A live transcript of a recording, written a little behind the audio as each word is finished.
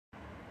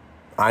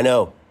I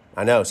know.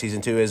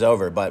 Season 2 is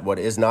over, but what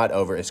is not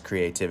over is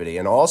creativity.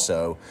 And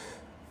also,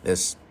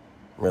 this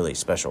really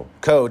special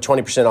code,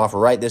 20% off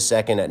right this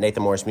second at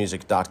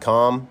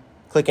nathanmorrismusic.com.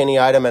 Click any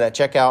item, and at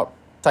checkout,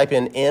 type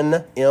in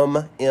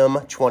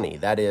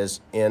NMM20. That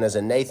is N as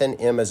in Nathan,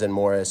 M as in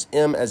Morris,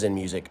 M as in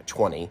music,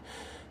 20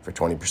 for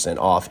 20%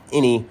 off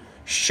any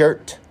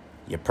shirt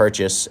you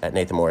purchase at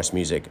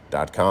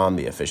nathanmorrismusic.com,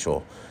 the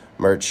official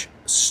merch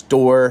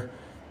store.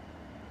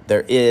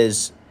 There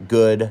is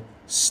good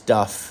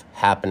stuff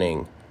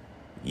happening.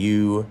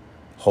 You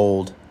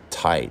hold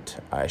tight.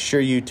 I assure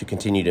you to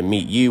continue to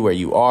meet you where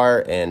you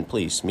are, and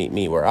please meet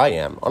me where I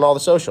am on all the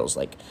socials,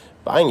 like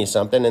buying you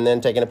something and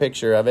then taking a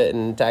picture of it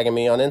and tagging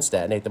me on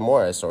Insta at Nathan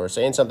Morris, or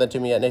saying something to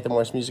me at Nathan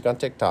Morris Music on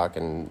TikTok,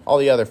 and all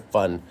the other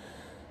fun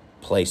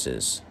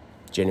places.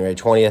 January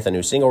 20th, a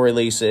new single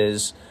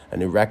releases, a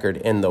new record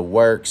in the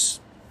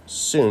works,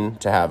 soon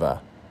to have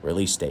a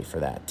release date for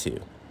that too.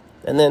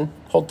 And then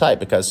hold tight,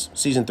 because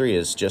season 3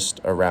 is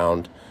just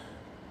around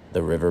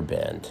the river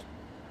bend.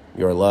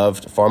 You're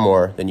loved far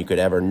more than you could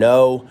ever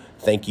know.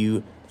 Thank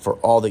you for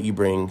all that you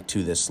bring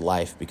to this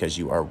life, because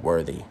you are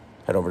worthy.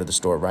 Head over to the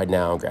store right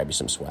now and grab you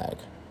some swag.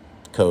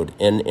 Code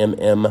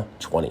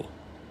NMM20.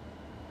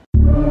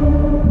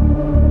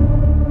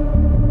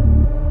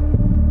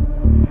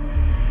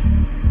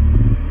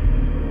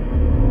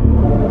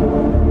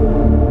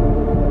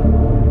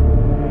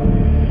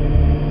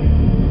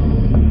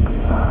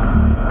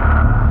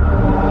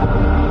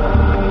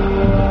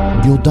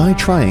 You'll Die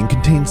Trying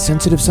contains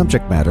sensitive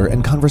subject matter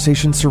and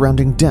conversations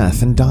surrounding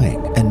death and dying,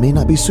 and may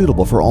not be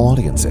suitable for all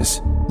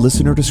audiences.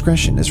 Listener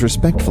discretion is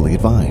respectfully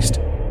advised.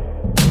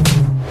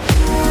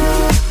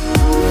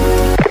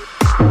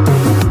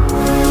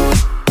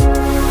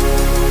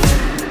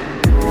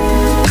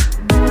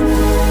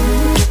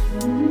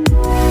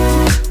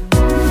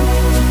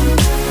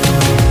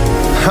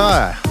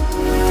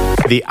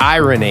 The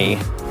irony.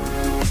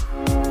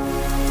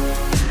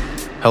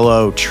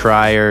 Hello,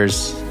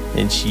 triers.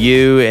 It's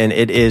you, and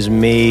it is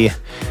me.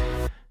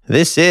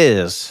 This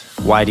is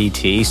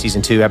YDT,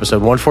 Season 2, Episode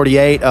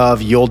 148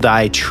 of You'll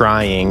Die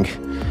Trying.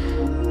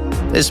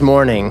 This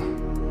morning,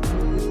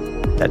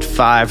 at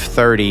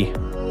 5:30,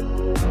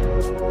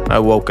 I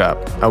woke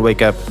up. I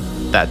wake up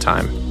that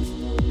time.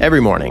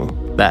 Every morning.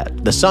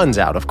 That the sun's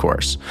out, of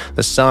course.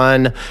 The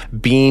sun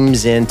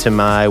beams into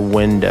my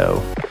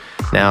window.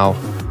 Now,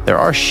 there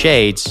are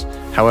shades.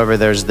 However,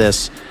 there's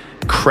this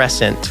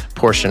crescent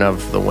portion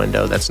of the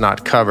window that's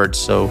not covered.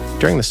 So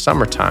during the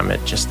summertime,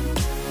 it just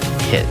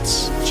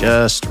hits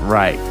just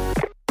right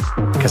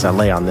because I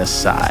lay on this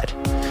side.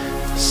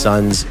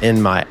 Sun's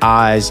in my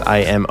eyes. I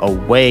am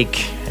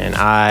awake, and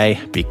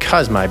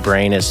because my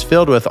brain is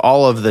filled with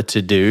all of the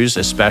to-dos,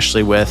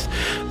 especially with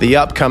the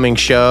upcoming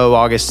show,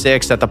 August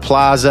 6th at the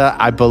Plaza.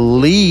 I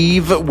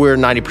believe we're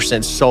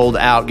 90% sold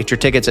out. Get your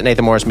tickets at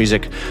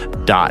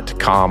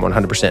nathanmorrismusic.com.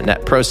 100%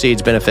 net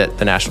proceeds benefit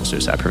the National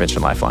Suicide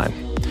Prevention Lifeline.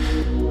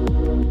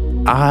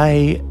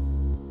 I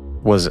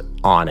was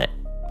on it.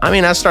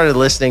 I started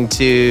listening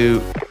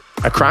to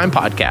a crime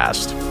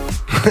podcast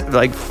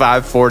like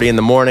 5:40 in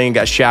the morning,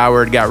 got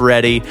showered, got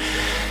ready.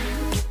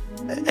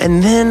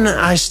 And then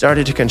I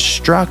started to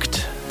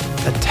construct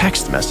a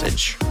text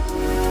message.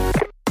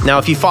 Now,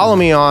 if you follow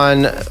me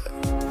on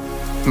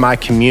my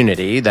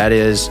community, that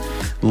is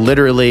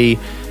literally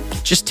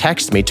just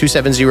text me,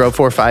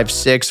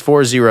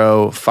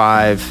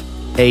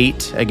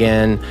 270-456-4058.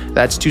 Again,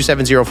 that's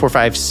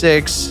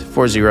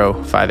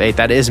 270-456-4058.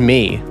 That is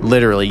me.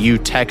 Literally, you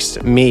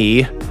text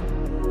me,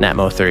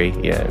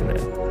 Natmo3. Yeah,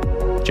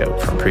 joke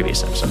from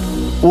previous episode.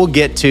 We'll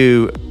get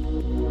to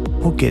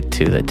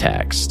the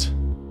text.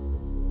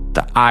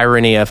 The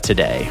irony of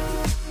today.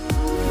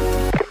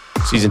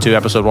 Season 2,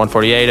 Episode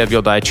 148 of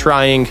You'll Die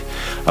Trying,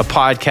 a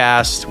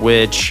podcast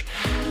which,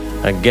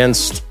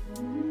 against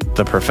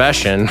the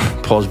profession,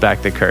 pulls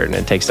back the curtain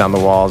and takes down the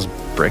walls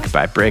brick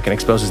by brick and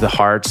exposes the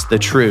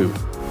true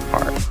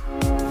heart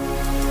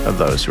of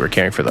those who are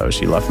caring for those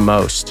you love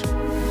most.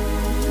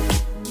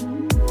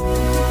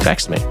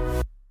 Text me.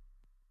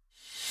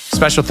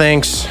 Special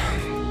thanks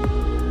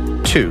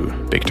to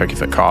Big Turkey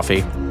Foot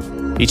Coffee.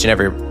 Each and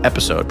every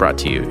episode brought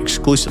to you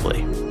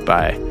exclusively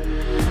by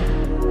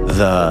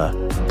the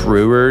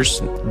brewers,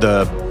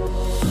 the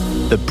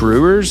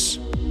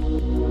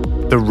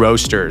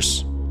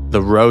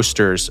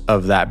roasters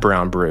of that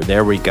brown brew.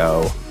 There we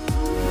go.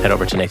 Head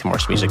over to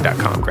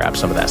nathanmorrismusic.com, grab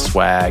some of that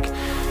swag,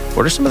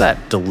 order some of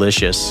that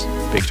delicious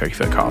Big Turkey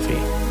Foot coffee.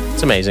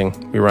 It's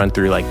amazing. We run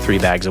through like 3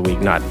 bags a week,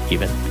 not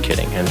even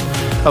kidding. And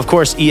of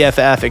course,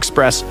 EFF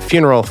Express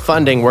Funeral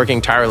Funding,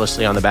 working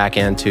tirelessly on the back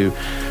end to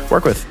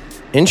work with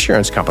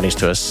insurance companies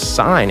to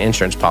assign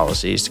insurance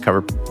policies to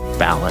cover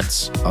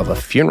balance of a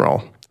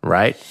funeral,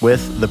 right?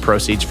 With the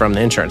proceeds from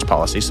the insurance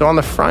policy. So on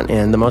the front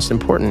end, the most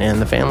important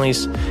end, the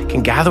families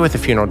can gather with the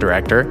funeral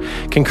director,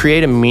 can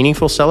create a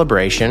meaningful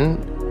celebration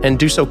and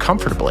do so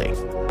comfortably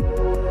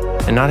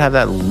and not have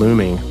that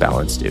looming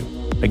balance due.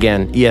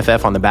 Again,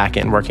 EFF on the back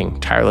end, working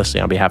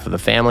tirelessly on behalf of the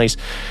families,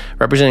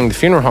 representing the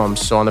funeral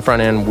homes. So on the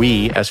front end,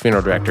 we as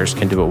funeral directors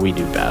can do what we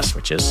do best,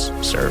 which is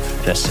serve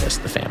and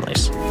assist the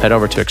families. Head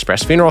over to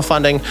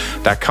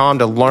expressfuneralfunding.com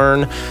to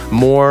learn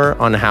more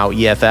on how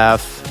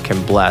EFF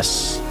can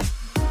bless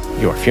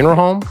your funeral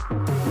home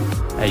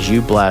as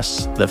you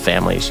bless the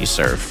families you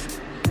serve.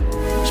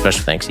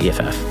 Special thanks,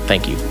 EFF.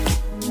 Thank you.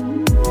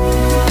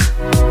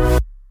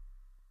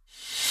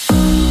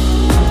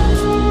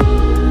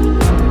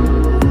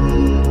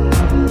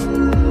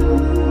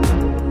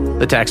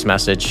 The text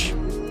message,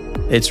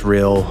 it's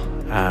real.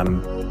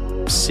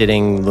 I'm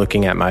sitting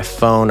looking at my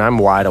phone. I'm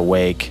wide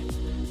awake.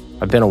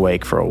 I've been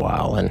awake for a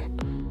while, and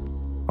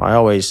I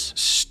always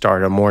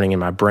start a morning in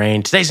my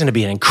brain. Today's going to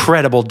be an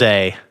incredible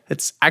day.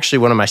 It's actually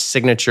one of my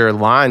signature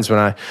lines when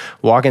I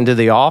walk into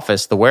the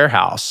office, the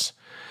warehouse.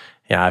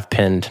 Yeah, I've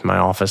pinned my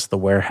office, the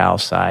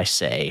warehouse. I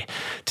say,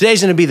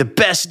 today's going to be the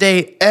best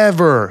day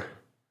ever.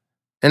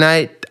 And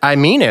I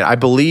mean it. I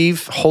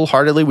believe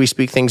wholeheartedly we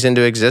speak things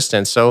into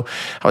existence. So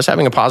I was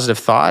having a positive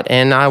thought,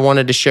 and I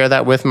wanted to share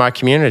that with my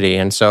community.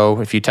 And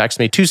so if you text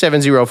me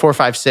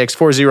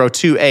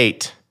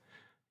 270-456-4028,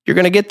 you're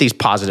going to get these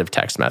positive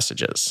text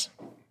messages.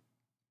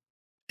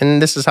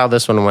 And this is how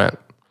this one went.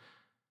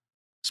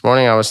 This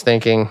morning I was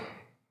thinking,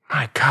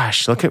 my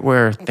gosh, look at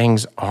where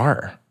things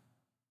are.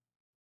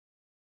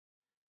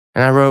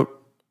 And I wrote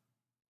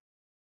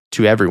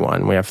to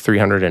everyone. We have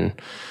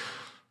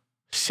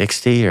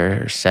 360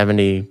 or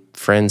 70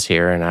 friends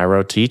here, and I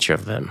wrote to each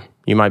of them.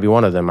 You might be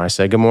one of them. I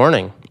said, good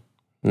morning.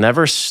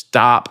 Never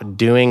stop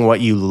doing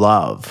what you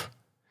love.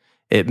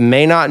 It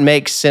may not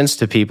make sense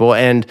to people,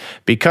 and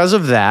because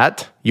of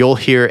that, you'll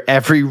hear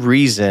every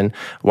reason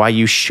why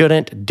you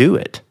shouldn't do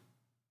it.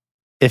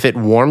 If it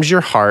warms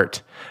your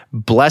heart,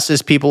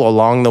 blesses people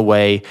along the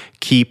way,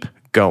 keep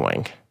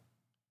going.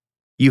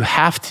 You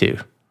have to.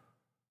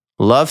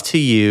 Love to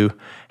you.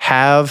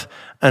 Have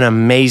an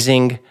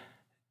amazing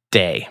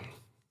day.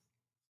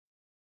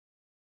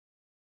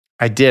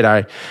 I did.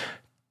 I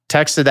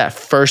texted that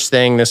first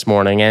thing this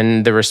morning,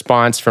 and the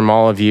response from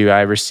all of you,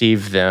 I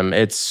received them.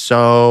 It's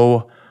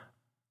so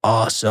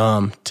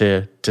awesome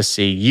to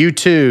see. You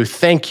too.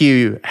 Thank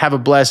you. Have a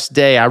blessed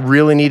day. I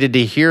really needed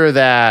to hear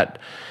that.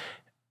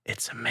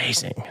 It's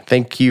amazing.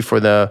 Thank you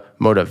for the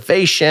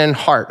motivation.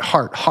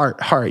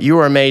 Heart. You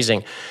are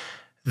amazing.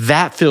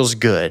 That feels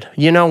good.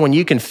 You know, when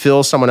you can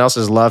fill someone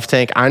else's love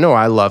tank, I know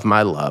I love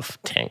my love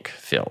tank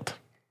filled.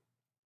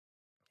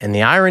 And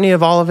the irony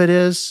of all of it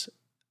is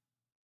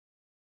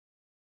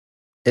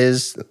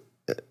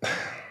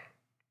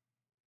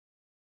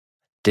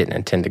didn't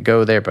intend to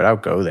go there, but I'll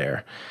go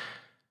there.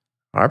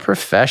 Our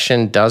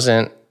profession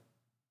doesn't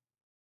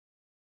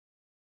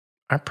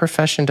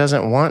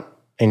want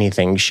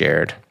anything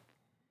shared.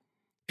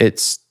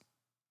 It's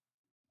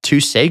too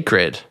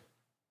sacred.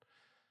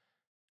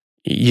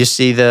 You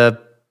see the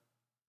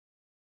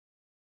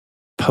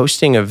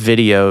posting of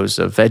videos,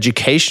 of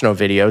educational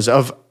videos,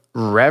 of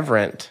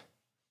reverent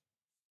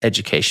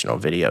educational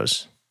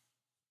videos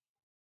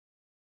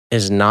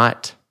is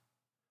not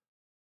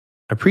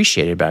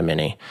appreciated by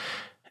many.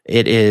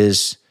 It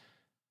is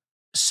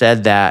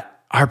said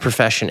that our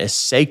profession is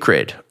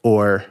sacred,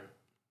 or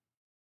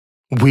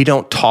we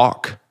don't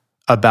talk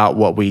about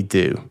what we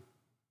do.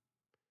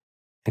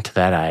 And to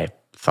that I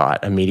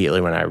thought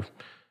immediately when I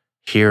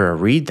hear or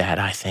read that,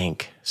 I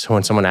think, so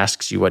when someone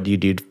asks you, what do you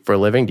do for a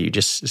living? Do you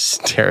just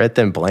stare at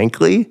them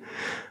blankly?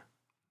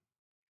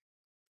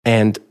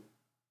 And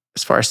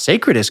as far as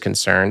sacred is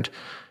concerned,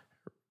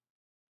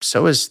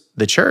 so is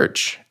the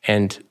church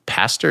and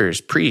pastors,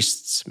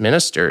 priests,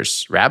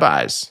 ministers,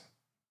 rabbis.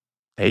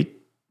 They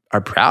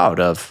are proud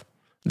of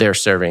their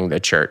serving the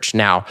church.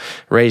 Now,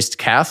 raised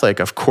Catholic,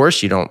 of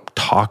course, you don't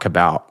talk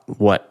about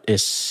what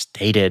is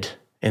stated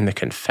in the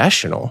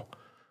confessional.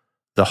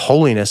 The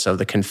holiness of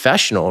the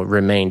confessional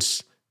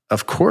remains,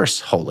 of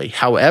course, holy.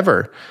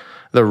 However,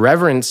 the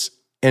reverence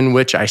in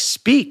which I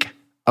speak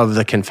of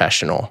the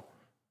confessional,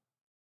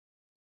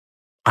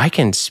 I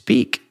can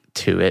speak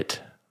to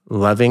it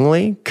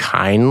lovingly,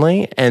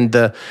 kindly, and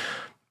the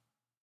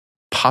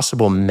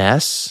possible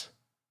mess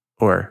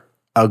or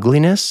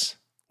ugliness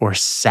or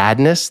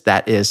sadness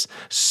that is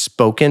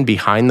spoken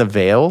behind the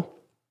veil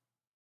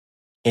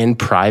in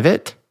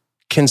private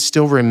can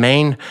still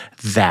remain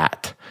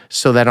that,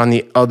 so that on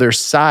the other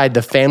side,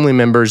 the family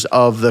members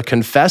of the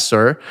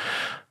confessor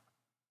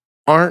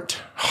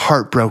aren't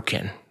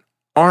heartbroken,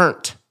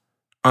 aren't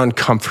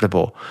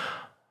uncomfortable,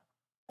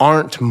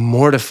 aren't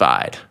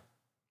mortified.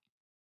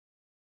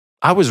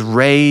 I was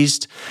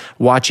raised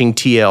watching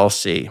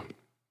TLC,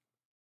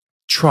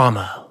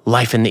 trauma,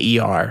 life in the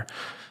ER.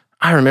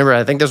 I remember,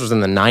 I think this was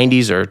in the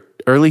 90s or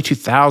early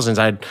 2000s,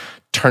 I'd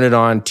turn it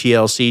on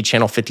TLC,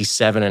 Channel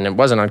 57, and it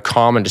wasn't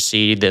uncommon to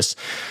see this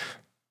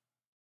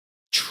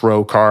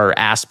trocar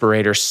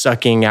aspirator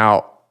sucking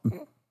out,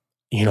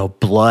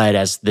 blood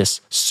as this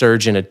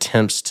surgeon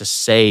attempts to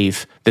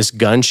save this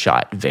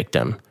gunshot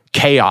victim.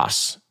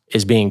 Chaos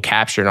is being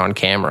captured on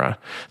camera.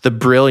 The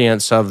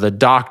brilliance of the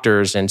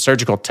doctors and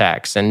surgical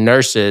techs and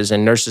nurses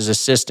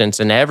assistants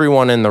and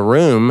everyone in the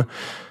room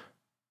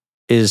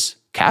is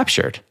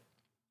captured.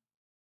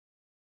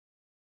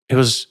 It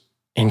was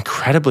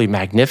incredibly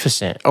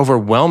magnificent,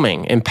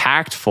 overwhelming,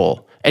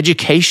 impactful,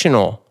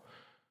 educational,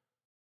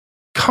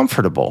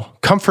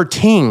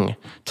 comforting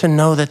to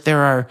know that there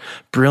are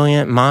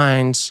brilliant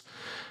minds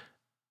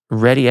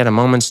ready at a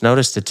moment's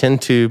notice to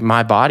tend to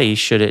my body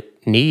should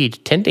it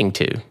need tending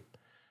to.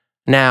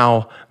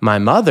 Now, my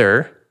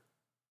mother,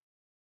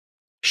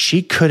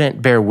 she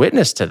couldn't bear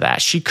witness to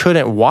that. She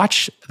couldn't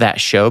watch that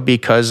show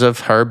because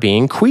of her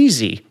being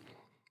queasy,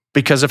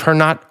 because of her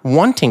not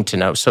wanting to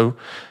know. So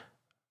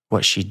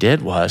what she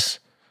did was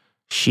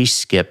she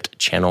skipped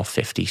channel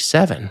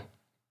 57.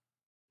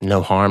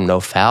 No harm,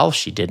 no foul.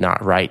 She did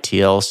not write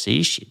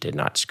TLC. She did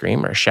not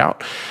scream or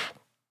shout.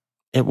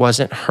 It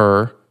wasn't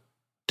her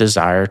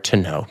desire to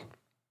know.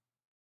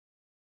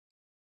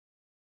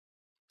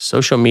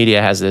 Social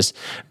media has this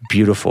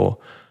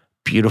beautiful,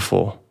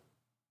 beautiful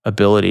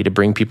ability to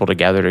bring people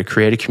together, to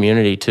create a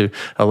community, to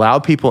allow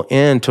people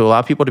in, to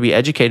allow people to be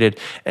educated,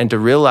 and to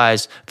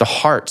realize the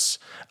hearts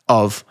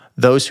of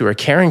those who are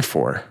caring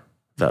for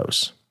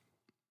those.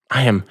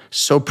 I am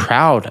so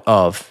proud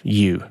of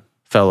you,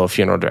 fellow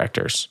funeral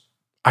directors.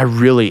 I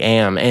really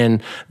am.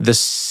 And the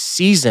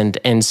seasoned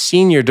and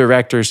senior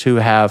directors who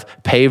have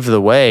paved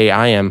the way,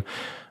 I am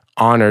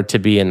honored to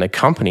be in the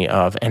company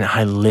of, and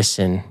I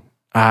listen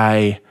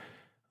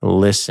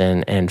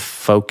and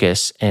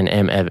focus and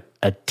am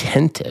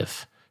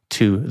attentive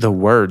to the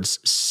words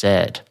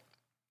said.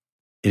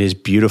 It is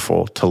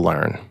beautiful to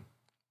learn.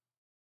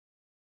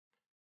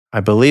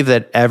 I believe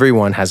that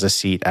everyone has a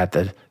seat at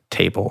the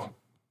table.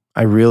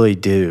 I really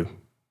do.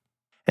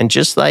 And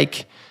just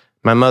like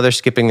my mother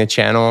skipping the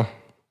channel,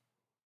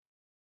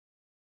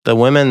 the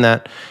women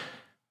that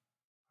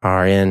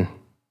are in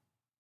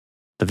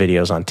the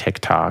videos on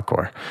TikTok,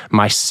 or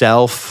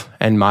myself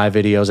and my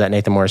videos at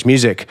Nathan Morris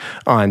Music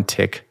on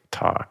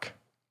TikTok,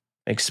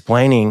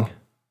 explaining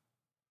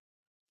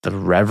the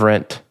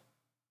reverent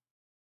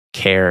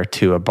care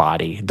to a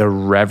body, the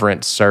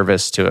reverent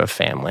service to a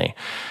family,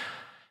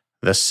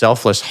 the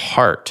selfless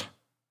heart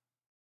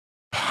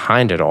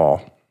behind it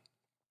all.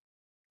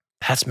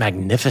 That's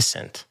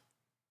magnificent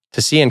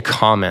to see in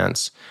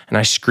comments, and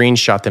I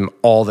screenshot them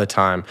all the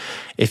time.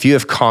 If you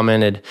have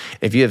commented,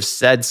 if you have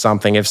said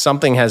something, if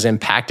something has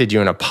impacted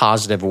you in a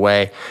positive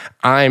way,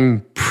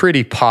 I'm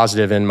pretty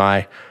positive in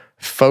my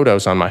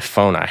photos on my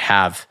phone I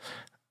have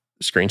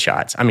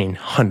screenshots. I mean,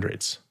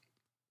 hundreds.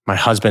 My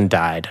husband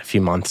died a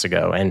few months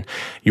ago, and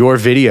your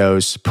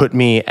videos put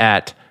me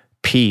at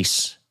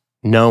peace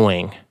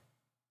knowing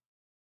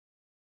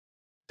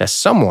that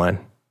someone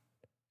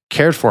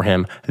cared for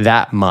him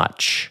that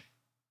much.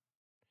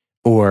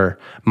 Or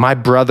my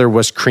brother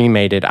was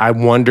cremated. I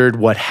wondered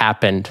what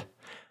happened.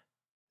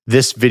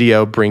 This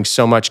video brings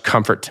so much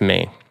comfort to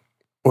me.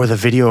 Or the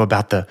video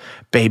about the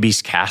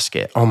baby's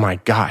casket. Oh my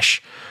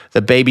gosh,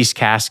 the baby's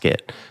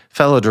casket.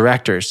 Fellow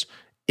directors,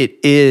 it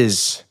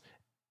is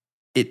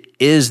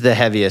the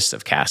heaviest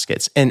of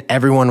caskets. And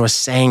everyone was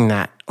saying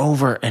that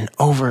over and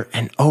over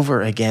and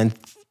over again.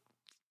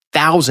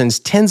 Thousands,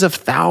 tens of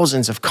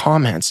thousands of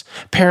comments.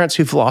 Parents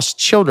who've lost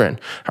children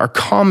are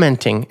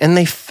commenting, and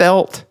they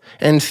felt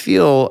and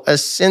feel a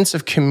sense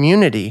of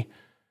community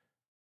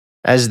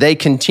as they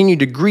continue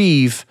to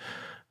grieve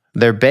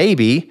their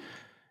baby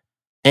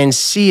and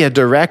see a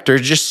director,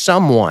 just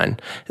someone.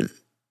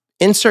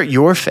 Insert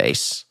your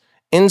face,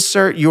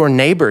 insert your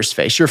neighbor's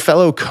face, your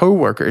fellow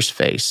coworker's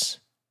face.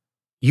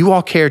 You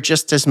all care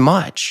just as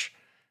much,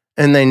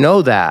 and they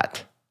know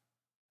that.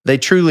 They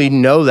truly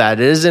know that.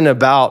 It isn't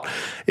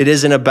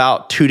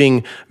about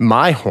tooting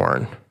my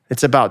horn.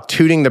 It's about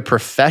tooting the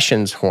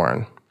profession's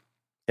horn.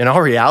 In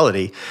all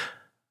reality,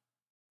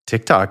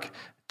 TikTok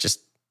just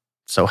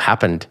so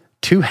happened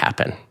to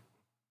happen.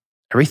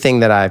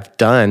 Everything that I've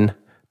done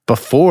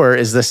before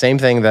is the same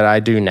thing that I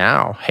do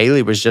now.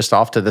 Haley was just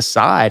off to the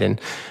side and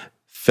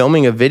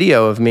filming a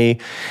video of me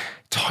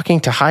talking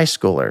to high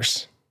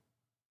schoolers,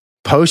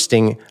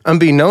 posting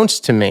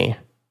unbeknownst to me,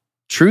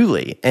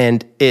 truly,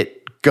 and it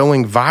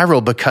going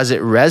viral because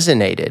it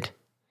resonated.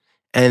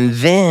 And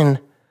then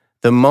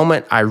the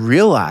moment I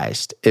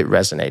realized it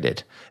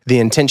resonated, the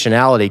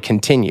intentionality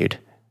continued,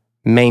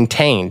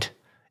 maintained.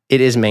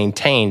 It is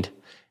maintained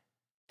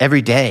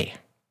every day.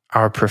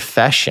 Our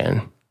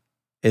profession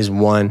is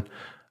one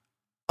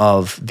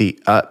of the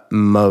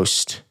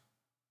utmost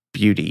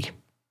beauty.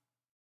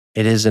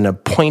 It is an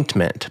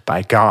appointment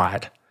by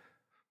God.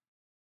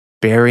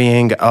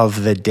 Burying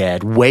of the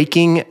dead,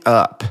 waking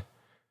up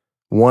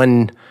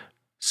one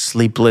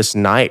sleepless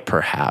night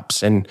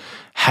perhaps, and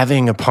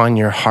having upon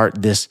your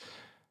heart this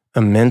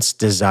immense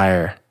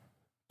desire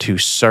to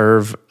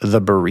serve the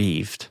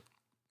bereaved.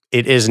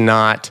 It is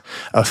not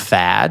a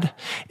fad.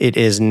 It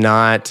is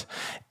not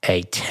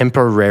a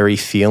temporary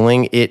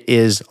feeling. It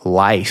is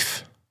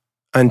life.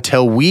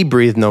 Until we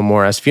breathe no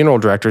more as funeral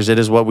directors, it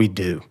is what we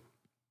do.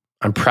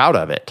 I'm proud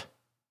of it.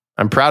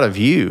 I'm proud of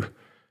you.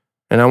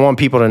 and I want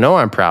people to know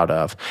I'm proud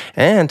of.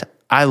 And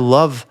I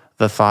love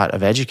the thought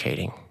of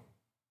educating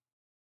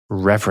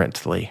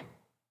reverently.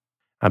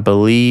 I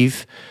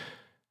believe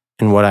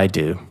in what I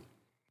do.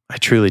 I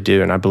truly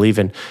do. And I believe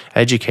in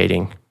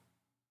educating.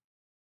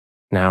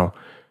 Now,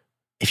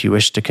 if you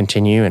wish to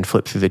continue and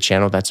flip through the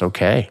channel, that's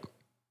okay.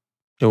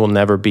 It will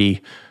never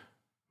be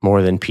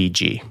more than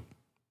PG.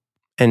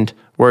 And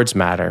words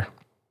matter.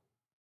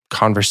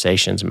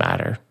 Conversations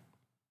matter.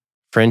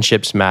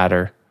 Friendships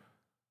matter.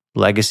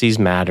 Legacies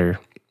matter.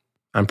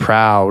 I'm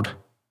proud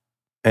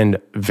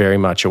and very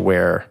much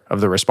aware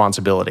of the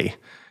responsibility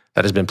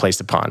that has been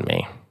placed upon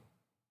me.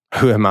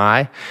 Who am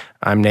I?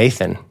 I'm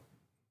Nathan.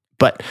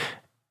 But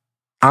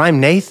I'm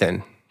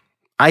Nathan.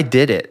 I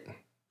did it.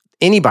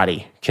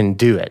 Anybody can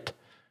do it.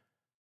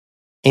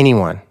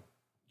 Anyone.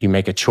 You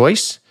make a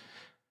choice.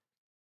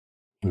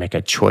 You make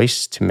a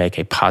choice to make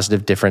a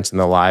positive difference in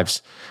the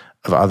lives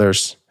of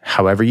others.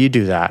 However you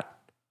do that,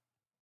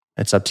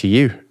 it's up to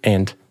you.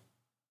 And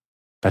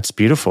that's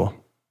beautiful.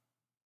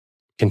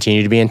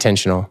 Continue to be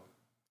intentional.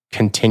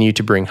 Continue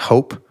to bring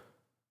hope,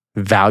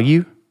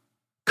 value,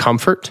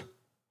 comfort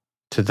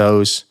to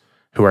those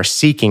who are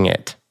seeking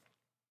it.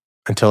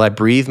 Until I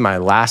breathe my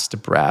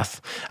last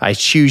breath, I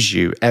choose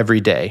you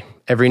every day,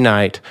 every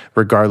night,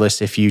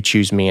 regardless if you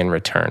choose me in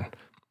return.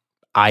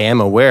 I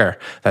am aware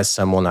that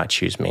some will not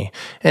choose me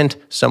and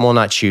some will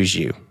not choose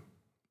you.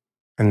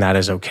 And that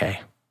is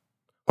okay.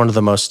 One of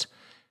the most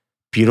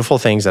beautiful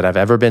things that I've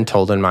ever been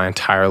told in my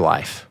entire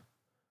life.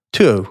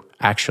 Two,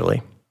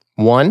 actually.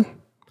 One,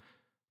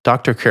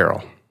 Dr.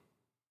 Carroll.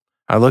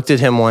 I looked at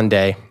him one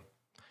day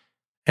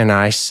and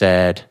I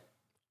said,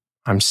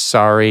 I'm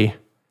sorry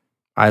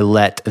I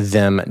let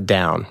them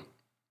down.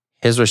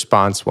 His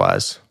response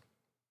was,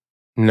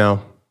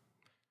 no,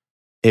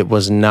 it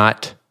was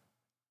not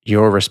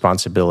your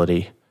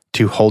responsibility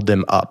to hold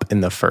them up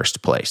in the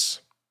first place.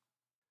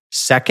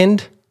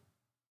 Second,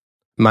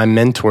 my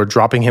mentor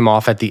dropping him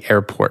off at the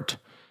airport.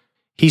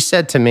 He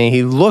said to me,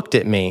 he looked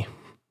at me.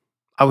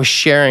 I was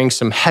sharing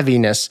some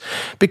heaviness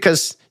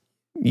because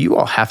you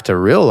all have to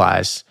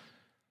realize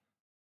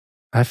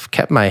I've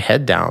kept my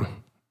head down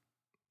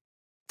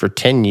for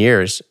 10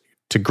 years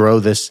to grow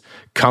this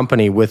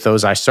company with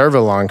those I serve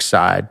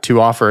alongside, to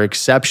offer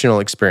exceptional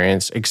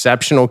experience,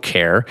 exceptional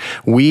care.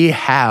 We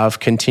have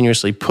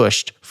continuously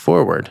pushed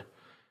forward.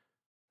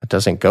 It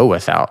doesn't go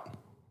without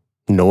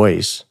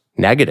noise,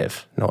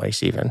 negative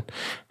noise even.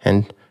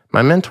 And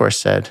my mentor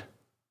said,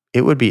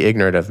 it would be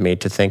ignorant of me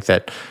to think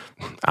that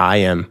I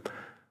am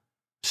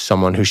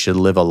someone who should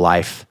live a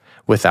life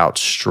without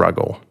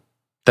struggle,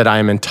 that I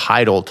am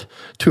entitled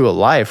to a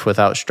life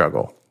without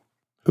struggle.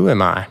 Who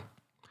am I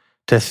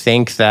to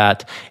think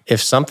that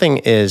if something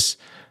is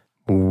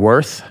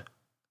worth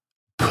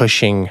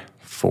pushing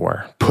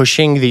for,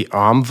 pushing the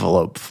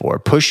envelope for,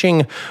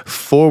 pushing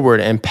forward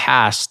and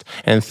past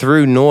and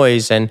through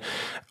noise and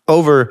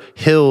over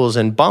hills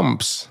and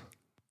bumps,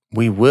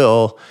 we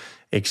will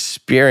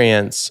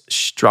experience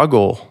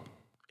struggle.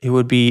 It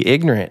would be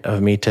ignorant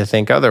of me to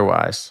think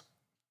otherwise.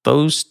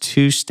 Those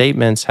two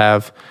statements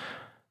have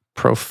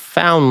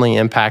profoundly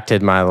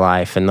impacted my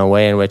life and the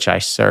way in which I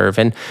serve.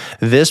 And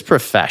this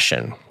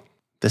profession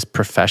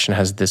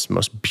has this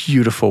most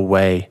beautiful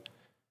way,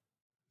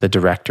 the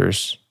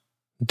directors,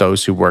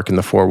 those who work in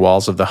the four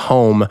walls of the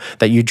home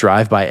that you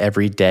drive by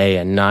every day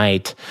and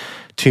night,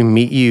 to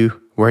meet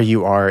you where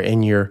you are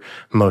in your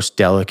most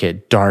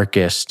delicate,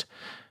 darkest,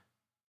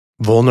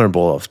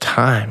 vulnerable of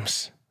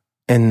times.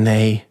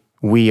 And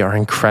we are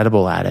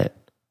incredible at it.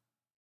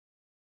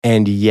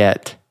 And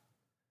yet,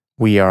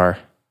 we are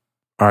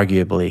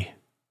arguably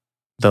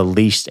the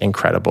least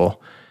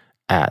incredible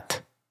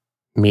at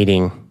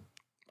meeting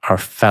our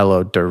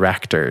fellow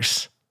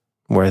directors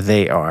where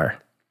they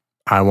are.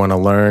 I want to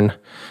learn.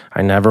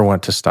 I never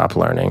want to stop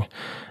learning.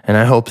 And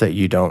I hope that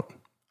you don't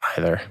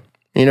either.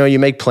 You know, you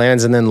make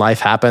plans and then life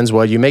happens.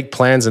 Well, you make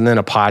plans and then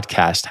a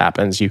podcast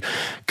happens. You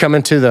come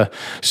into the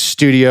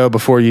studio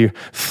before you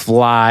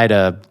fly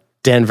to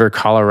Denver,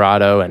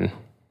 Colorado, and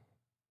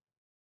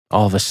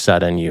all of a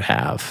sudden you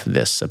have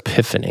this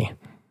epiphany.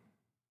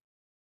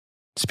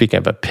 Speaking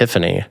of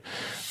epiphany,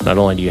 not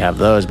only do you have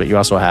those, but you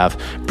also have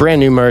brand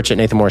new merch at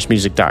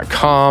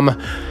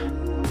nathanmorrismusic.com.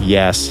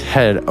 Yes,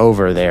 head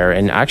over there.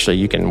 And actually,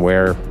 you can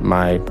wear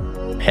my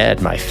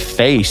head, my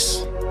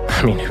face.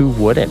 I mean, who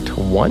wouldn't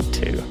want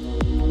to?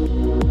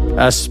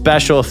 A very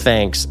special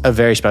thanks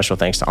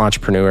to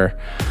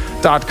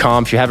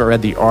entrepreneur.com. If you haven't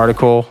read the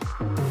article,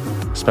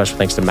 special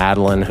thanks to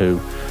Madeline, who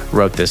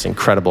wrote this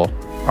incredible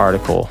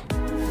article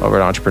over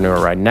at Entrepreneur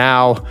right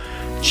now.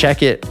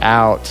 Check it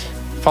out.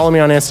 Follow me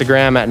on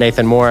Instagram at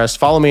Nathan Morris.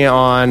 Follow me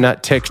on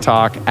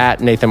TikTok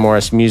at Nathan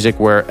Morris Music,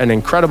 where an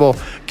incredible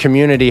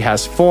community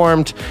has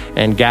formed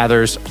and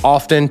gathers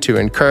often to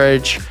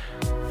encourage,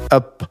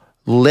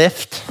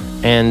 uplift,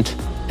 and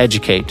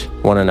educate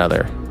one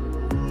another.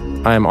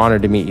 I am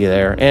honored to meet you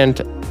there.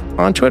 And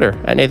on Twitter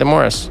at Nathan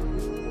Morris.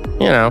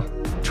 You know,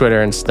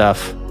 Twitter and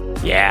stuff.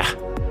 Yeah.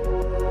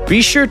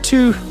 Be sure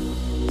to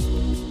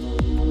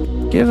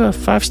give a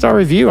 5-star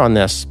review on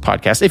this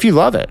podcast if you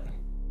love it.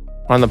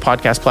 on the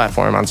podcast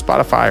platform, on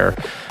Spotify or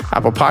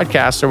Apple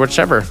Podcasts or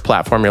whichever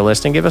platform you're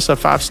listening. Give us a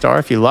 5-star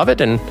if you love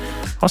it, and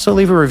also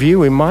leave a review.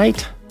 We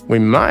might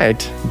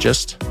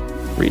just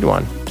read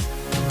one.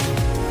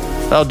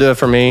 That'll do it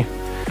for me.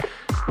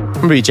 I'm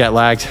gonna be jet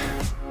lagged,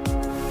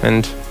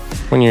 and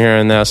when you're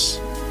hearing this,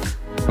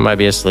 I might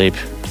be asleep.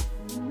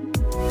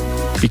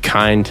 Be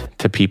kind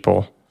to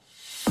people.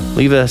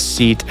 Leave a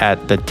seat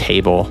at the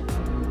table.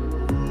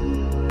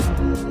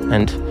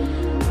 And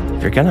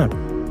if you're gonna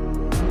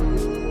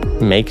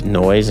make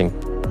noise and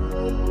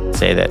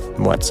say that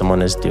what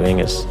someone is doing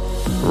is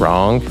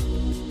wrong,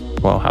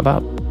 well, how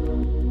about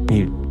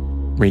you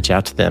reach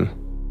out to them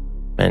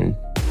and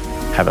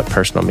have a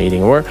personal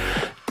meeting, or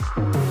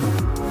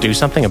do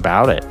something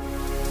about it.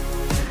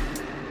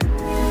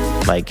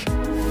 Like,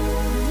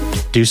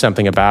 do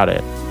something about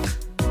it.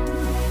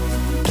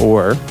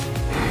 Or,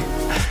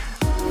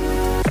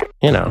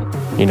 you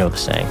know the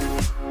saying.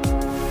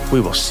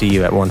 We will see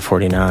you at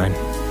 149.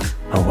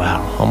 Oh,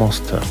 wow.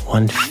 Almost to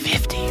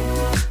 150.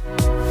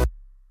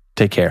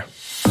 Take care.